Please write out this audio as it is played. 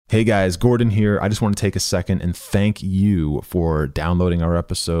Hey guys, Gordon here. I just want to take a second and thank you for downloading our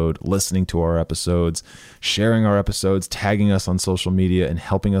episode, listening to our episodes, sharing our episodes, tagging us on social media, and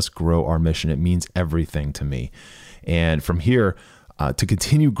helping us grow our mission. It means everything to me. And from here, to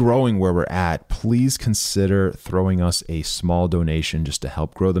continue growing where we're at, please consider throwing us a small donation just to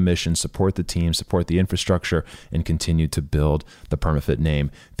help grow the mission, support the team, support the infrastructure, and continue to build the PermaFit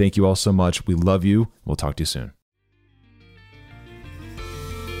name. Thank you all so much. We love you. We'll talk to you soon.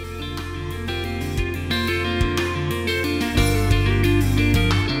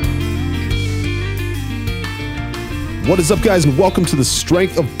 What is up, guys, and welcome to the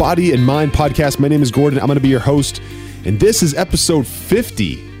Strength of Body and Mind podcast. My name is Gordon. I'm going to be your host, and this is episode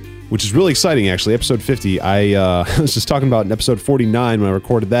 50, which is really exciting, actually. Episode 50. I was just talking about in episode 49 when I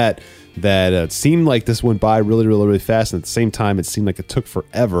recorded that it seemed like this went by really fast, and at the same time, it seemed like it took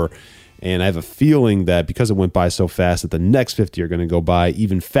forever. And I have a feeling that because it went by so fast, that the next 50 are going to go by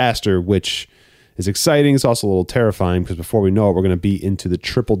even faster, which is exciting. It's also a little terrifying because before we know it, we're going to be into the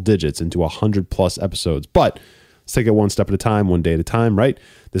triple digits, into 100+ episodes. But let's take it one step at a time, one day at a time, right?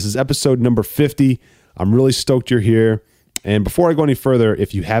 This is episode number 50. I'm really stoked you're here. And before I go any further,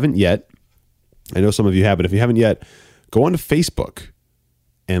 if you haven't yet, I know some of you have, but if you haven't yet, go onto Facebook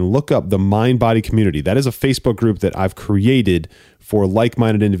and look up the Mind Body Community. That is a Facebook group that I've created for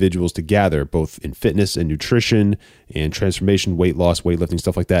like-minded individuals to gather, both in fitness and nutrition and transformation, weight loss, weightlifting,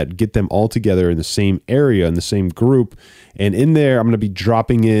 stuff like that. Get them all together in the same area, in the same group. And in there, I'm going to be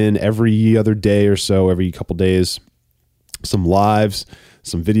dropping in every other day or so, every couple days, some lives,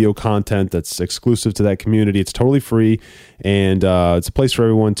 some video content that's exclusive to that community. It's totally free, and it's a place for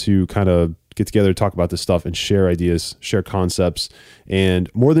everyone to kind of get together, talk about this stuff, and share ideas, share concepts, and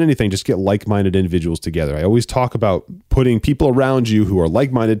more than anything, just get like-minded individuals together. I always talk about putting people around you who are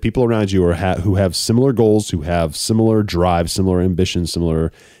like-minded, people around you who have similar goals, who have similar drive, similar ambitions,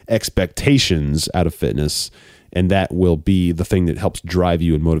 similar expectations out of fitness, and that will be the thing that helps drive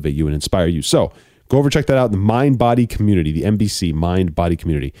you and motivate you and inspire you. So go over, check that out, the Mind Body Community, the MBC Mind Body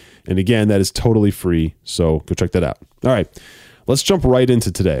Community. And again, that is totally free, so go check that out. All right. Let's jump right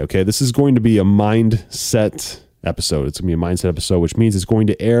into today, okay? This is going to be a mindset episode. It's going to be a mindset episode, which means it's going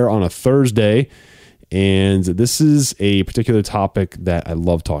to air on a Thursday, and this is a particular topic that I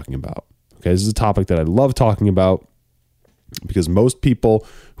love talking about, okay? This is a topic that I love talking about because most people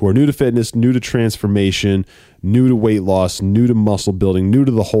who are new to fitness, new to transformation, new to weight loss, new to muscle building, new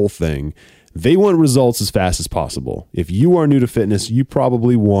to the whole thing, they want results as fast as possible. If you are new to fitness, you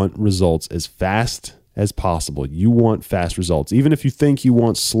probably want results as fast as possible. You want fast results. Even if you think you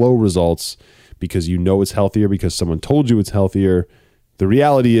want slow results because you know it's healthier, because someone told you it's healthier, the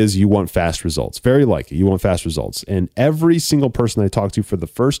reality is you want fast results. Very likely you want fast results. And every single person I talk to for the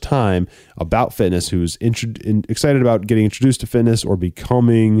first time about fitness, who's excited about getting introduced to fitness or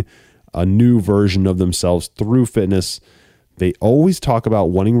becoming a new version of themselves through fitness, they always talk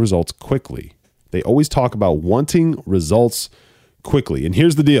about wanting results quickly. They always talk about wanting results quickly. And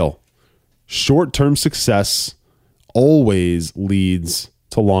here's the deal. Short-term success always leads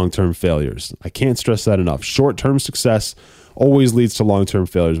to long-term failures. I can't stress that enough. Short-term success always leads to long-term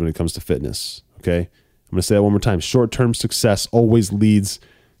failures when it comes to fitness, okay? I'm going to say that one more time. Short-term success always leads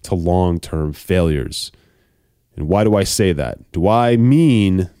to long-term failures. And why do I say that? Do I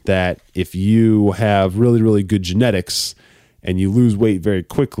mean that if you have really good genetics and you lose weight very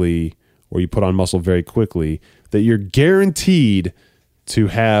quickly, or you put on muscle very quickly, that you're guaranteed to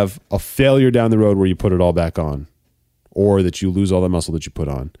have a failure down the road where you put it all back on, or that you lose all the muscle that you put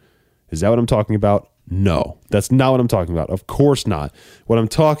on? Is that what I'm talking about? No, that's not what I'm talking about. Of course not. What I'm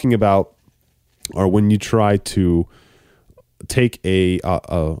talking about are when you try to take an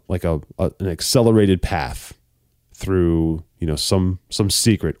accelerated path through, some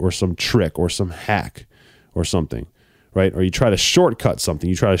secret or some trick or some hack or something, right? Or you try to shortcut something.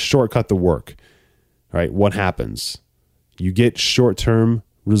 You try to shortcut the work, right? What happens? You get short-term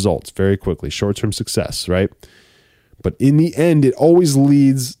results very quickly, short-term success, right? But in the end, it always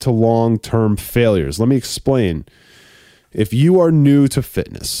leads to long-term failures. Let me explain. If you are new to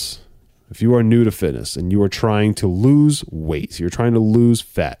fitness, and you are trying to lose weight, you're trying to lose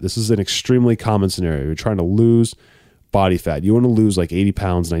fat, this is an extremely common scenario. You're trying to lose body fat. You want to lose like 80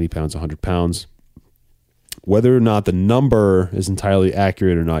 pounds, 90 pounds, 100 pounds. Whether or not the number is entirely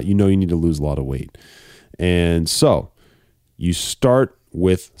accurate or not, you need to lose a lot of weight. And so you start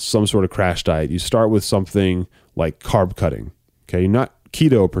with some sort of crash diet. You start with something like carb cutting. Okay, not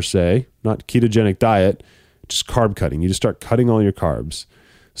keto per se, not ketogenic diet, just carb cutting. You just start cutting all your carbs.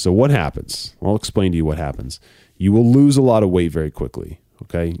 So what happens? I'll explain to you what happens. You will lose a lot of weight very quickly.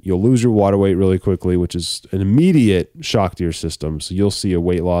 Okay. You'll lose your water weight really quickly, which is an immediate shock to your system. So you'll see a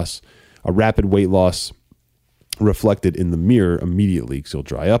rapid weight loss reflected in the mirror immediately, because you'll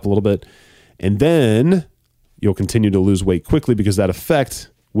dry up a little bit. And then you'll continue to lose weight quickly, because that effect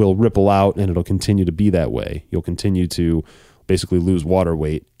will ripple out and it'll continue to be that way. You'll continue to basically lose water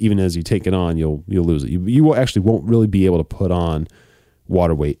weight. Even as you take it on, you'll lose it. You actually won't really be able to put on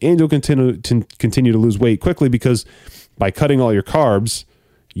water weight, and you'll continue to lose weight quickly, because by cutting all your carbs,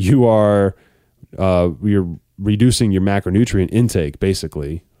 you're reducing your macronutrient intake,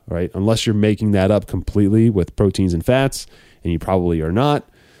 basically, right? Unless you're making that up completely with proteins and fats, and you probably are not.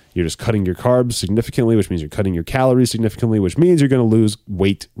 You're just cutting your carbs significantly, which means you're cutting your calories significantly, which means you're going to lose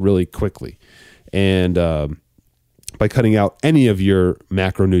weight really quickly. And by cutting out any of your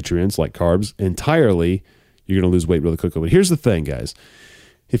macronutrients like carbs entirely, you're going to lose weight really quickly. But here's the thing, guys.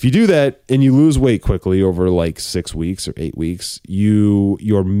 If you do that and you lose weight quickly over like 6 weeks or 8 weeks, your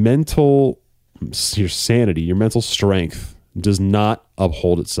sanity, your mental strength does not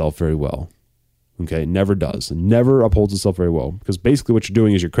uphold itself very well. Okay, it never does. It never upholds itself very well, because basically what you're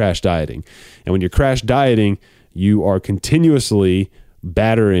doing is you're crash dieting. And when you're crash dieting, you are continuously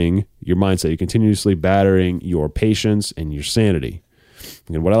battering your mindset. You're continuously battering your patience and your sanity.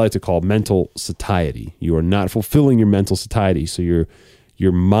 And what I like to call mental satiety. You are not fulfilling your mental satiety. So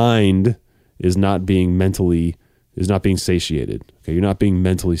your mind is not being satiated. Okay, you're not being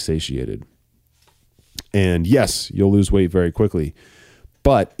mentally satiated. And yes, you'll lose weight very quickly.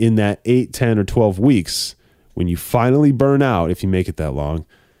 But in that 8, 10, or 12 weeks, when you finally burn out, if you make it that long,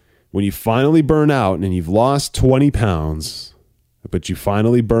 when you finally burn out and you've lost 20 pounds, but you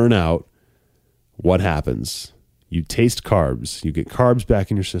finally burn out, what happens? You taste carbs. You get carbs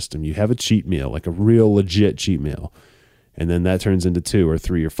back in your system. You have a cheat meal, like a real legit cheat meal. And then that turns into 2 or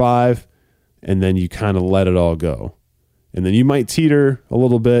 3 or 5, and then you kind of let it all go. And then you might teeter a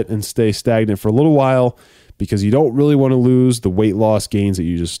little bit and stay stagnant for a little while, because you don't really want to lose the weight loss gains that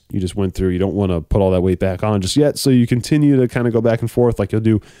you just went through. You don't want to put all that weight back on just yet. So you continue to kind of go back and forth. Like you'll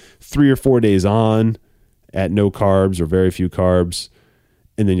do 3 or 4 days on at no carbs or very few carbs.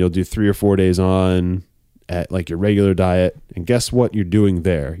 And then you'll do 3 or 4 days on at like your regular diet. And guess what you're doing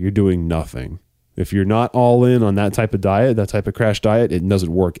there? You're doing nothing. If you're not all in on that type of diet, that type of crash diet, it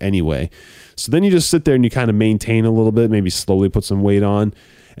doesn't work anyway. So then you just sit there and you kind of maintain a little bit, maybe slowly put some weight on.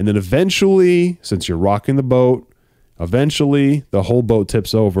 And then eventually, since you're rocking the boat, eventually the whole boat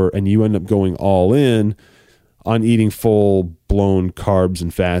tips over and you end up going all in on eating full-blown carbs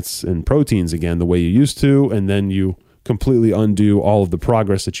and fats and proteins again the way you used to, and then you completely undo all of the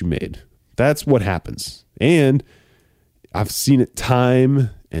progress that you made. That's what happens. And I've seen it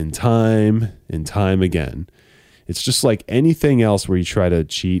time and time and time again. It's just like anything else where you try to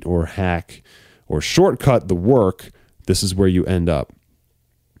cheat or hack or shortcut the work, this is where you end up.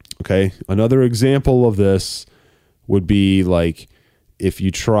 Okay, another example of this would be like if you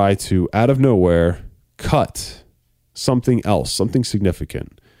try to, out of nowhere, cut something else, something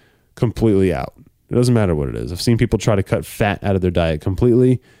significant, completely out. It doesn't matter what it is. I've seen people try to cut fat out of their diet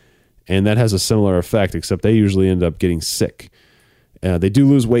completely, and that has a similar effect, except they usually end up getting sick. They do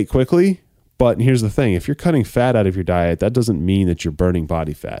lose weight quickly, but here's the thing. If you're cutting fat out of your diet, that doesn't mean that you're burning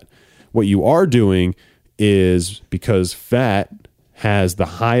body fat. What you are doing is, because fat has the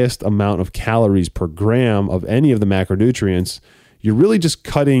highest amount of calories per gram of any of the macronutrients, you're really just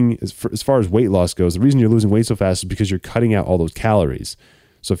cutting, as far as weight loss goes, the reason you're losing weight so fast is because you're cutting out all those calories.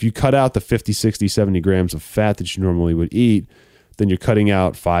 So if you cut out the 50, 60, 70 grams of fat that you normally would eat, then you're cutting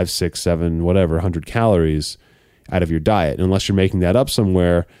out 5, 6, 7, whatever, 100 calories out of your diet. And unless you're making that up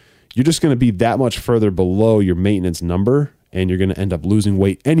somewhere, you're just going to be that much further below your maintenance number, and you're going to end up losing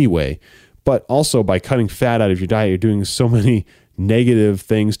weight anyway. But also by cutting fat out of your diet, you're doing so many negative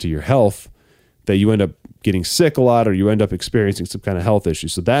things to your health that you end up getting sick a lot, or you end up experiencing some kind of health issue.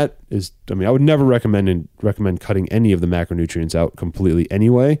 So that is, I would never recommend cutting any of the macronutrients out completely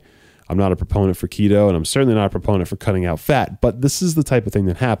anyway. I'm not a proponent for keto, and I'm certainly not a proponent for cutting out fat, but this is the type of thing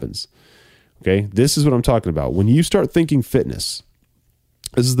that happens. Okay, this is what I'm talking about. When you start thinking fitness,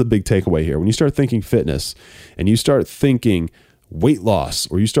 this is the big takeaway here. When you start thinking fitness and you start thinking weight loss,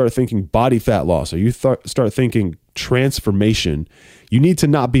 or you start thinking body fat loss, or you start thinking transformation, you need to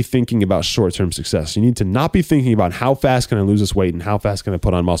not be thinking about short-term success. You need to not be thinking about how fast can I lose this weight and how fast can I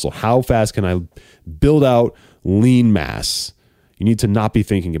put on muscle? How fast can I build out lean mass? You need to not be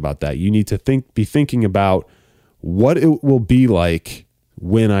thinking about that. You need to be thinking about what it will be like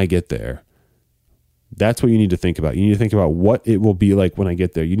when I get there. That's what you need to think about. You need to think about what it will be like when I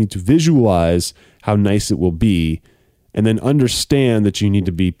get there. You need to visualize how nice it will be, and then understand that you need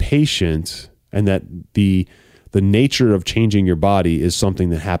to be patient, and that the the nature of changing your body is something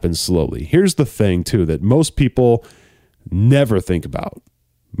that happens slowly. Here's the thing too, that most people never think about.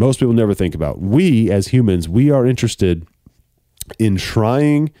 Most people never think about. We as humans, we are interested in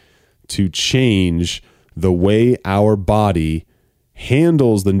trying to change the way our body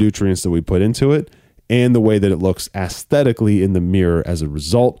handles the nutrients that we put into it and the way that it looks aesthetically in the mirror as a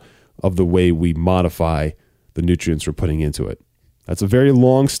result of the way we modify the nutrients we're putting into it. That's a very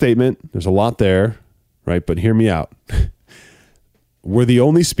long statement. There's a lot there, right? But hear me out. We're the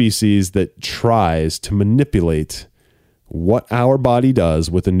only species that tries to manipulate what our body does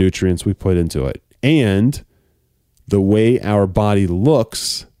with the nutrients we put into it and the way our body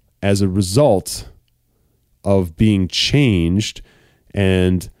looks as a result of being changed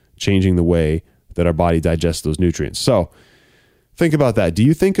and changing the way that our body digests those nutrients. So think about that. Do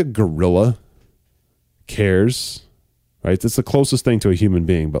you think a gorilla cares? Right? That's the closest thing to a human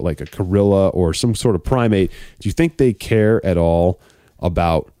being, but like a gorilla or some sort of primate, do you think they care at all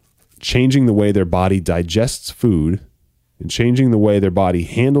about changing the way their body digests food and changing the way their body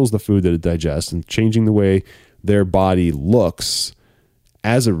handles the food that it digests and changing the way their body looks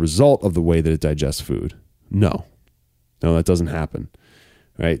as a result of the way that it digests food? No, that doesn't happen,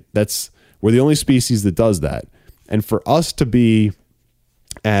 right? We're the only species that does that. And for us to be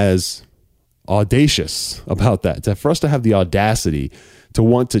as audacious about that, for us to have the audacity to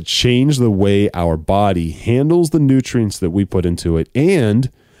want to change the way our body handles the nutrients that we put into it,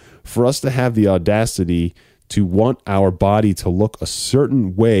 and for us to have the audacity to want our body to look a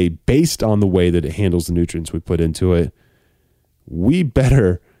certain way based on the way that it handles the nutrients we put into it, we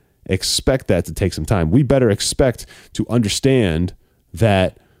better expect that to take some time. We better expect to understand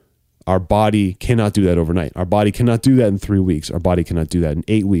that our body cannot do that overnight. Our body cannot do that in 3 weeks. Our body cannot do that in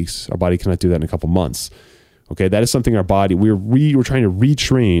 8 weeks. Our body cannot do that in a couple months. Okay, that is something our body, we're trying to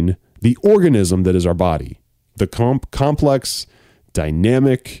retrain the organism that is our body. The complex,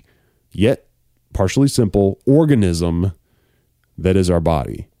 dynamic, yet partially simple organism that is our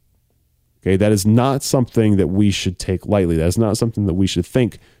body. Okay, that is not something that we should take lightly. That is not something that we should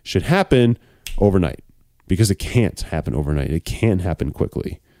think should happen overnight, because it can't happen overnight. It can happen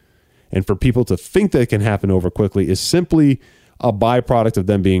quickly. And for people to think that it can happen over quickly is simply a byproduct of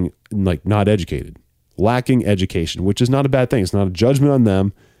them being like not educated, lacking education, which is not a bad thing. It's not a judgment on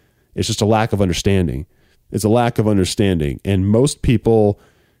them. It's just a lack of understanding. It's a lack of understanding. And most people,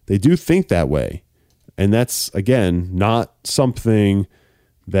 they do think that way. And that's, again, not something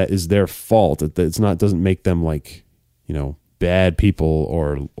that is their fault. It's not, doesn't make them like, bad people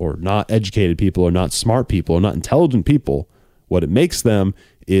or not educated people or not smart people or not intelligent people. What it makes them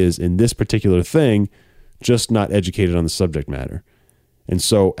is, in this particular thing, just not educated on the subject matter. And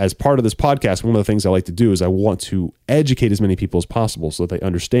so as part of this podcast, one of the things I like to do is I want to educate as many people as possible so that they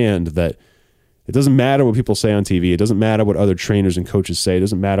understand that it doesn't matter what people say on TV. It doesn't matter what other trainers and coaches say. It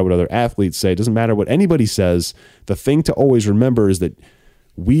doesn't matter what other athletes say. It doesn't matter what anybody says. The thing to always remember is that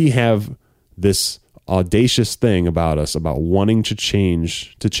we have this audacious thing about us, about wanting to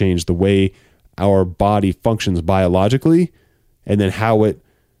change the way our body functions biologically, and then how it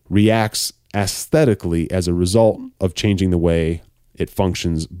reacts aesthetically as a result of changing the way it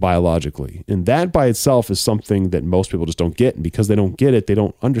functions biologically. And that by itself is something that most people just don't get. And because they don't get it, they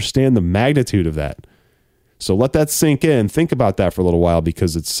don't understand the magnitude of that. So let that sink in. Think about that for a little while,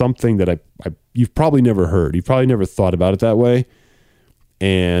 because it's something that you've probably never heard. You've probably never thought about it that way.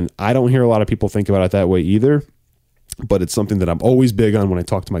 And I don't hear a lot of people think about it that way either. But it's something that I'm always big on when I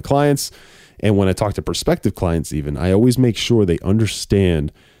talk to my clients and when I talk to prospective clients even. I always make sure they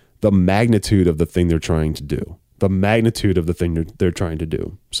understand the magnitude of the thing they're trying to do. The magnitude of the thing they're trying to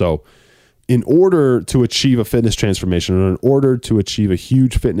do. So in order to achieve a fitness transformation, or in order to achieve a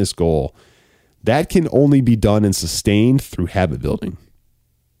huge fitness goal, that can only be done and sustained through habit building.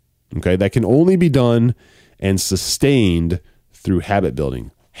 Okay, that can only be done and sustained through habit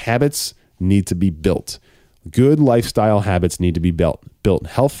building. Habits need to be built. Good lifestyle habits need to be built.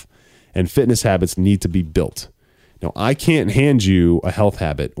 Health and fitness habits need to be built. Now, I can't hand you a health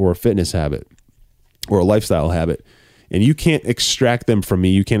habit or a fitness habit or a lifestyle habit, and you can't extract them from me.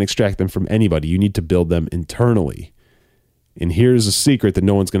 You can't extract them from anybody. You need to build them internally. And here's a secret that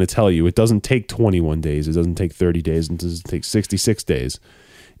no one's going to tell you. It doesn't take 21 days. It doesn't take 30 days. It doesn't take 66 days.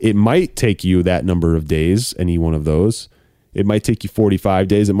 It might take you that number of days, any one of those. It might take you 45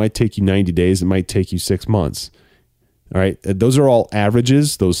 days. It might take you 90 days. It might take you 6 months. All right. Those are all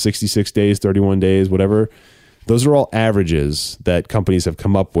averages, those 66 days, 31 days, whatever. Those are all averages that companies have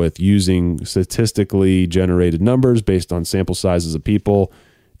come up with using statistically generated numbers based on sample sizes of people.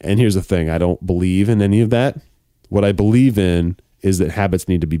 And here's the thing. I don't believe in any of that. What I believe in is that habits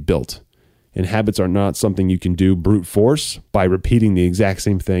need to be built. And habits are not something you can do brute force by repeating the exact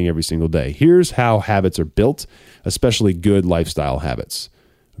same thing every single day. Here's how habits are built, especially good lifestyle habits.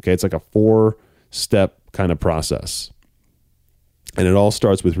 Okay, it's like a 4-step kind of process. And it all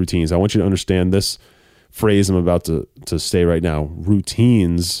starts with routines. I want you to understand this phrase I'm about to say right now.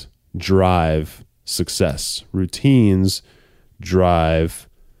 Routines drive success. Routines drive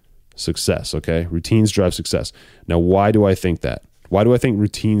success, okay? Routines drive success. Now, why do I think that? Why do I think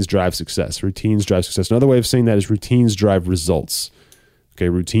routines drive success? Routines drive success. Another way of saying that is routines drive results. Okay,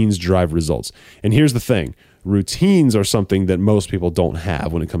 routines drive results. And here's the thing. Routines are something that most people don't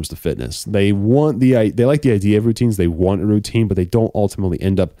have when it comes to fitness. They like the idea of routines. They want a routine, but they don't ultimately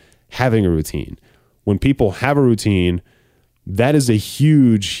end up having a routine. When people have a routine, that is a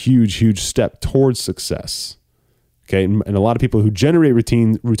huge step towards success. Okay, and a lot of people who generate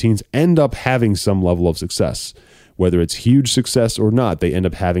routines end up having some level of success. Whether it's huge success or not, they end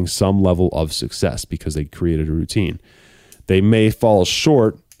up having some level of success because they created a routine. They may fall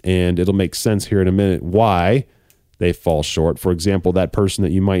short, and it'll make sense here in a minute why they fall short. For example, that person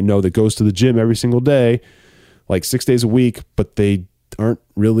that you might know that goes to the gym every single day, like 6 days a week, but they aren't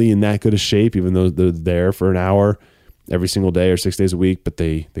really in that good a shape, even though they're there for an hour every single day or 6 days a week, but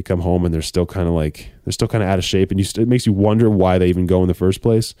they come home and they're still kind of out of shape. And it makes you wonder why they even go in the first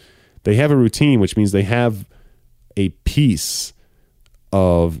place. They have a routine, which means they have a piece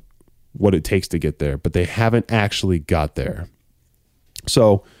of what it takes to get there, but they haven't actually got there.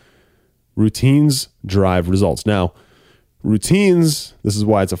 So routines drive results. Now, routines, this is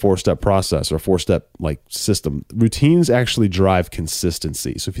why it's a 4-step process or a 4-step system. Routines actually drive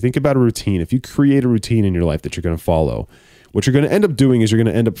consistency. So if you think about a routine, if you create a routine in your life that you're going to follow, what you're going to end up doing is you're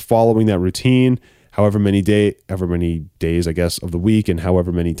going to end up following that routine however many days, I guess, of the week, and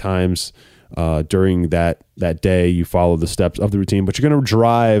however many times during that day you follow the steps of the routine. But you're going to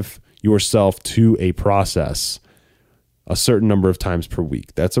drive yourself to a process a certain number of times per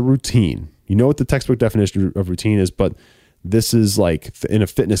week. That's a routine. You know what the textbook definition of routine is, but this is in a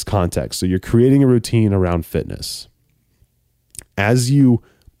fitness context. So you're creating a routine around fitness. As you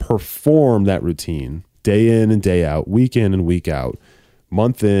perform that routine day in and day out, week in and week out,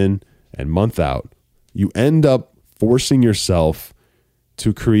 month in and month out, you end up forcing yourself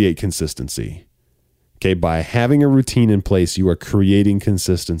to create consistency. Okay, by having a routine in place, you are creating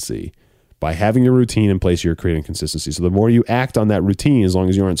consistency. By having a routine in place, you're creating consistency. So the more you act on that routine, as long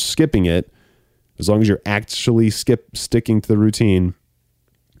as you aren't skipping it, as long as you're actually sticking to the routine,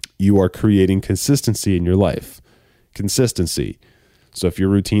 you are creating consistency in your life. Consistency. So if your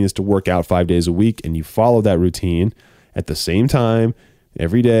routine is to work out 5 days a week and you follow that routine at the same time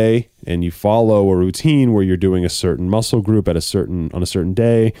every day, and you follow a routine where you're doing a certain muscle group on a certain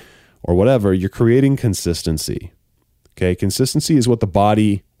day or whatever, you're creating consistency. Okay, consistency is what the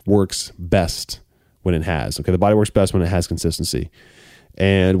body works best when it has. Okay, the body works best when it has consistency.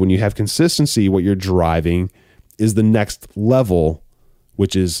 And when you have consistency, what you're driving is the next level,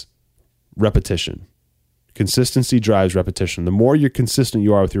 which is repetition. Consistency drives repetition. The more you're consistent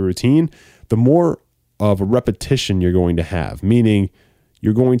you are with your routine, the more of a repetition you're going to have, meaning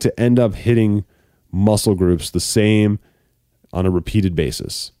you're going to end up hitting muscle groups the same on a repeated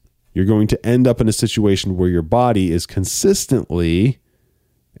basis. You're going to end up in a situation where your body is consistently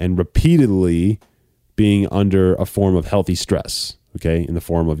and repeatedly being under a form of healthy stress, okay, in the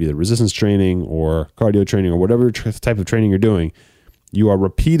form of either resistance training or cardio training or whatever type of training you're doing. You are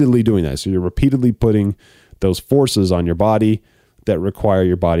repeatedly doing that. So you're repeatedly putting those forces on your body that require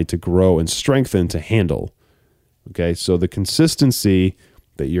your body to grow and strengthen to handle. Okay, so the consistency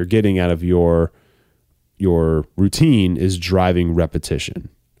that you're getting out of your routine is driving repetition.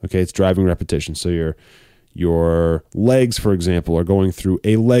 Okay, it's driving repetition. So your legs, for example, are going through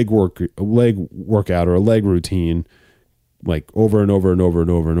a leg workout or a leg routine over and over and over and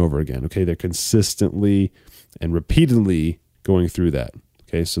over and over again. Okay, they're consistently and repeatedly going through that.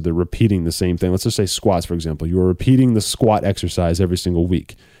 Okay, so they're repeating the same thing. Let's just say squats, for example. You're repeating the squat exercise every single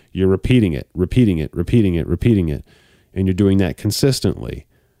week. You're repeating it, and you're doing that consistently,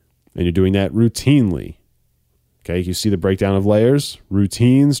 and you're doing that routinely. Okay, you see the breakdown of layers.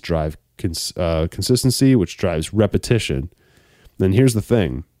 Routines drive consistency, which drives repetition. Then here's the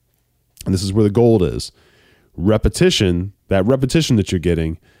thing, and this is where the gold is. Repetition, that repetition that you're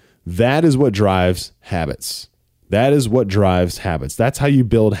getting, that is what drives habits. That is what drives habits. That's how you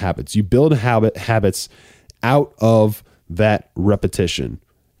build habits. You build habits out of that repetition.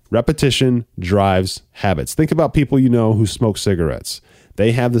 Repetition drives habits. Think about people you know who smoke cigarettes.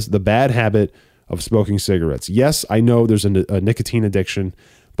 They have the bad habit of smoking cigarettes. Yes, I know there's a nicotine addiction,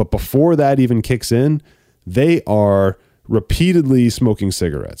 but before that even kicks in, they are repeatedly smoking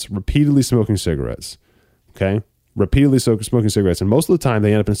cigarettes. Okay? Repeatedly smoking cigarettes. And most of the time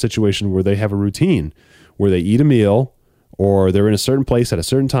they end up in a situation where they have a routine where they eat a meal or they're in a certain place at a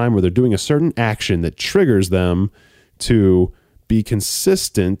certain time where they're doing a certain action that triggers them to be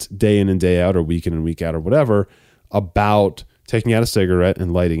consistent day in and day out or week in and week out or whatever about taking out a cigarette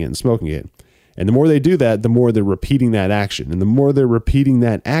and lighting it and smoking it. And the more they do that, the more they're repeating that action. And the more they're repeating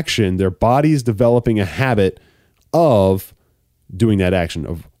that action, their body's developing a habit of doing that action,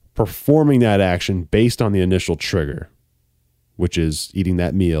 of performing that action based on the initial trigger, which is eating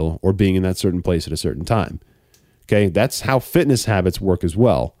that meal or being in that certain place at a certain time. Okay, that's how fitness habits work as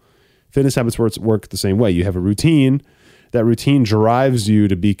well. Fitness habits work the same way. You have a routine. That routine drives you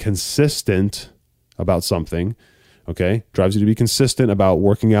to be consistent about something. Okay, drives you to be consistent about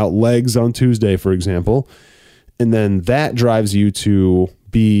working out legs on Tuesday, for example. And then that drives you to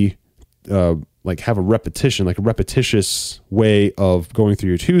be have a repetition, like a repetitious way of going through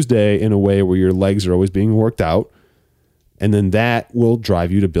your Tuesday in a way where your legs are always being worked out. And then that will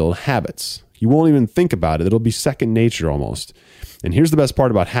drive you to build habits. You won't even think about it. It'll be second nature almost. And here's the best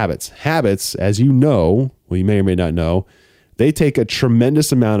part about habits. Habits, as you know, well, you may or may not know, they take a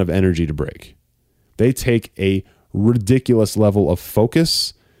tremendous amount of energy to break. They take a ridiculous level of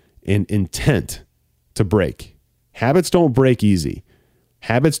focus and intent to break. Habits don't break easy.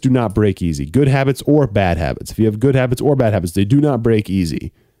 Habits do not break easy. Good habits or bad habits. If you have good habits or bad habits, they do not break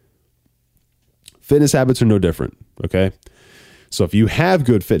easy. Fitness habits are no different, okay? So if you have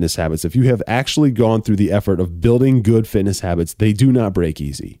good fitness habits, if you have actually gone through the effort of building good fitness habits, they do not break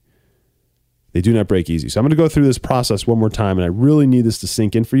easy. They do not break easy. So I'm going to go through this process one more time, and I really need this to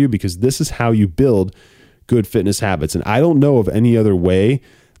sink in for you because this is how you build good fitness habits. And I don't know of any other way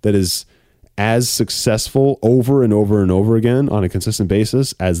that is as successful over and over and over again on a consistent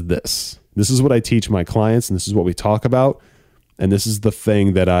basis as this. This is what I teach my clients, and this is what we talk about, and this is the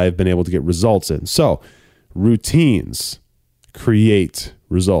thing that I've been able to get results in. So routines create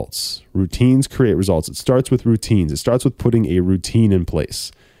results. Routines create results. It starts with routines. It starts with putting a routine in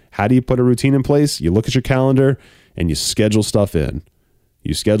place. How do you put a routine in place? You look at your calendar and you schedule stuff in.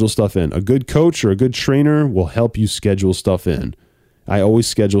 You schedule stuff in. A good coach or a good trainer will help you schedule stuff in. I always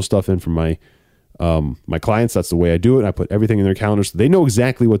schedule stuff in for my clients. That's the way I do it. I put everything in their calendars so they know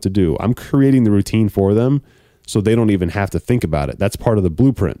exactly what to do. I'm creating the routine for them so they don't even have to think about it. That's part of the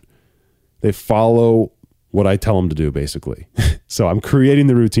blueprint. They follow what I tell them to do, basically. So I'm creating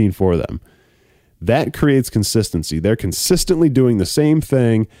the routine for them. That creates consistency. They're consistently doing the same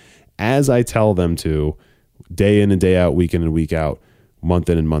thing as I tell them to, day in and day out, week in and week out, month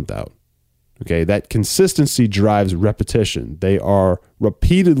in and month out. Okay, that consistency drives repetition. They are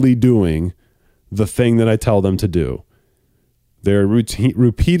repeatedly doing the thing that I tell them to do. They're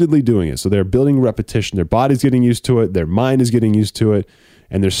repeatedly doing it. So they're building repetition. Their body's getting used to it. Their mind is getting used to it.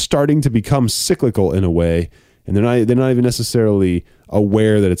 And they're starting to become cyclical in a way. And they're not even necessarily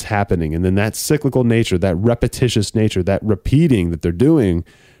aware that it's happening. And then that cyclical nature, that repetitious nature, that repeating that they're doing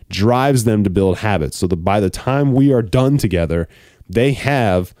drives them to build habits. So that by the time we are done together, they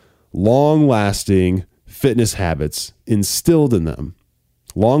have long-lasting fitness habits instilled in them.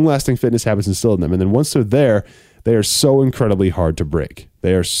 Long-lasting fitness habits instilled in them. And then once they're there, they are so incredibly hard to break.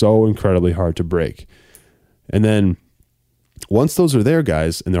 They are so incredibly hard to break. And then once those are there,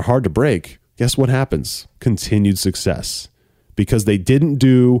 guys, and they're hard to break, guess what happens? Continued success. Because they didn't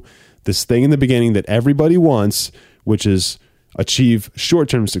do this thing in the beginning that everybody wants, which is achieve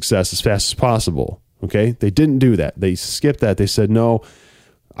short-term success as fast as possible. Okay? They didn't do that. They skipped that. They said, no,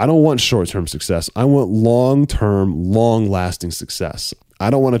 I don't want short-term success. I want long-term, long-lasting success. I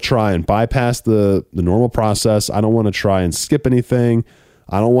don't want to try and bypass the normal process. I don't want to try and skip anything.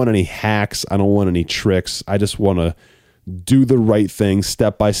 I don't want any hacks. I don't want any tricks. I just want to do the right thing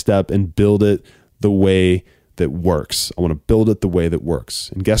step by step and build it the way that works. I want to build it the way that works.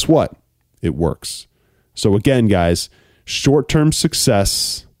 And guess what? It works. So again, guys, short-term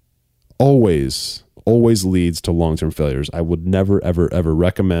success always leads to long-term failures. I would never, ever, ever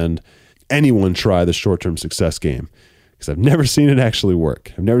recommend anyone try the short-term success game because I've never seen it actually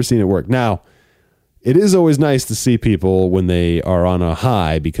work. I've never seen it work. Now, it is always nice to see people when they are on a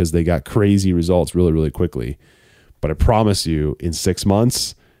high because they got crazy results really, really quickly. But I promise you, in 6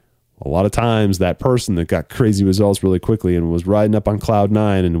 months, a lot of times that person that got crazy results really quickly and was riding up on cloud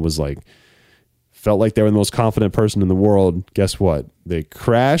nine and was like, felt like they were the most confident person in the world, guess what? They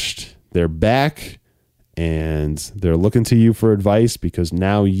crashed, they're back, and they're looking to you for advice because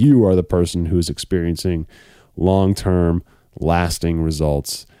now you are the person who is experiencing long-term, lasting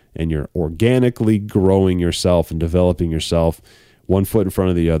results, and you're organically growing yourself and developing yourself one foot in front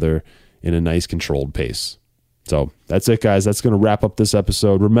of the other in a nice controlled pace. So that's it, guys. That's going to wrap up this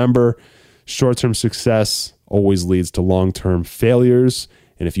episode. Remember, short-term success always leads to long-term failures.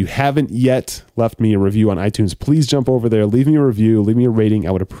 And if you haven't yet left me a review on iTunes, please jump over there, leave me a review, leave me a rating.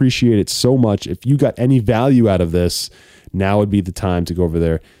 I would appreciate it so much. If you got any value out of this, now would be the time to go over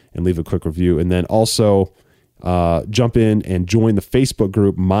there and leave a quick review. And then also jump in and join the Facebook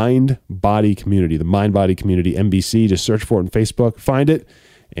group Mind Body Community, the Mind Body Community MBC. Just search for it on Facebook, find it,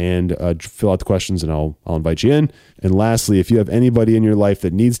 and fill out the questions, and I'll invite you in. And lastly, if you have anybody in your life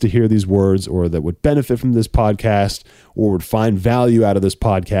that needs to hear these words or that would benefit from this podcast or would find value out of this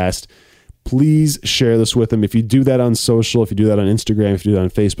podcast, please share this with them. If you do that on social, if you do that on Instagram, if you do that on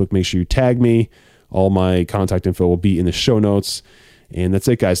Facebook, make sure you tag me. All my contact info will be in the show notes. And that's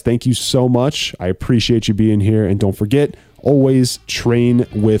it, guys. Thank you so much. I appreciate you being here. And don't forget, always train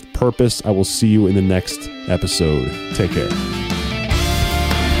with purpose. I will see you in the next episode. Take care.